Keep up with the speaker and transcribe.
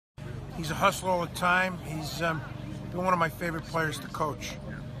He's a hustler all the time. He's been one of my favorite players to coach.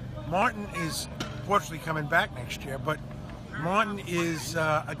 Martin is fortunately coming back next year, but Martin is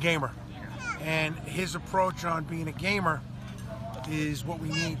a gamer, and his approach on being a gamer is what we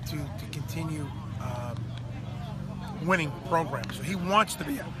need to continue winning programs. So he wants to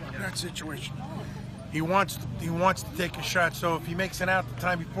be in that situation. He wants to take a shot. So if he makes it out the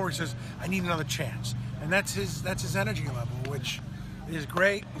time before, he says, "I need another chance," and that's his energy level, which is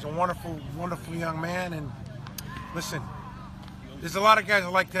great. He's a wonderful, wonderful young man. And listen, there's a lot of guys I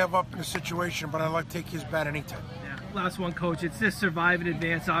like to have up in a situation, but I like to take his bat anytime. Yeah. Last one, Coach. It's just survive and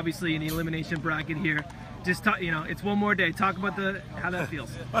advance, obviously, in the elimination bracket here. Just talk, it's one more day. Talk about how that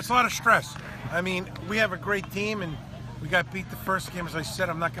feels. That's a lot of stress. I mean, we have a great team, and we got beat the first game. As I said,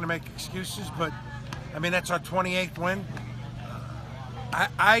 I'm not going to make excuses, but I mean, that's our 28th win.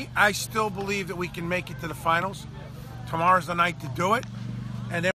 I still believe that we can make it to the finals. Tomorrow's the night to do it. And then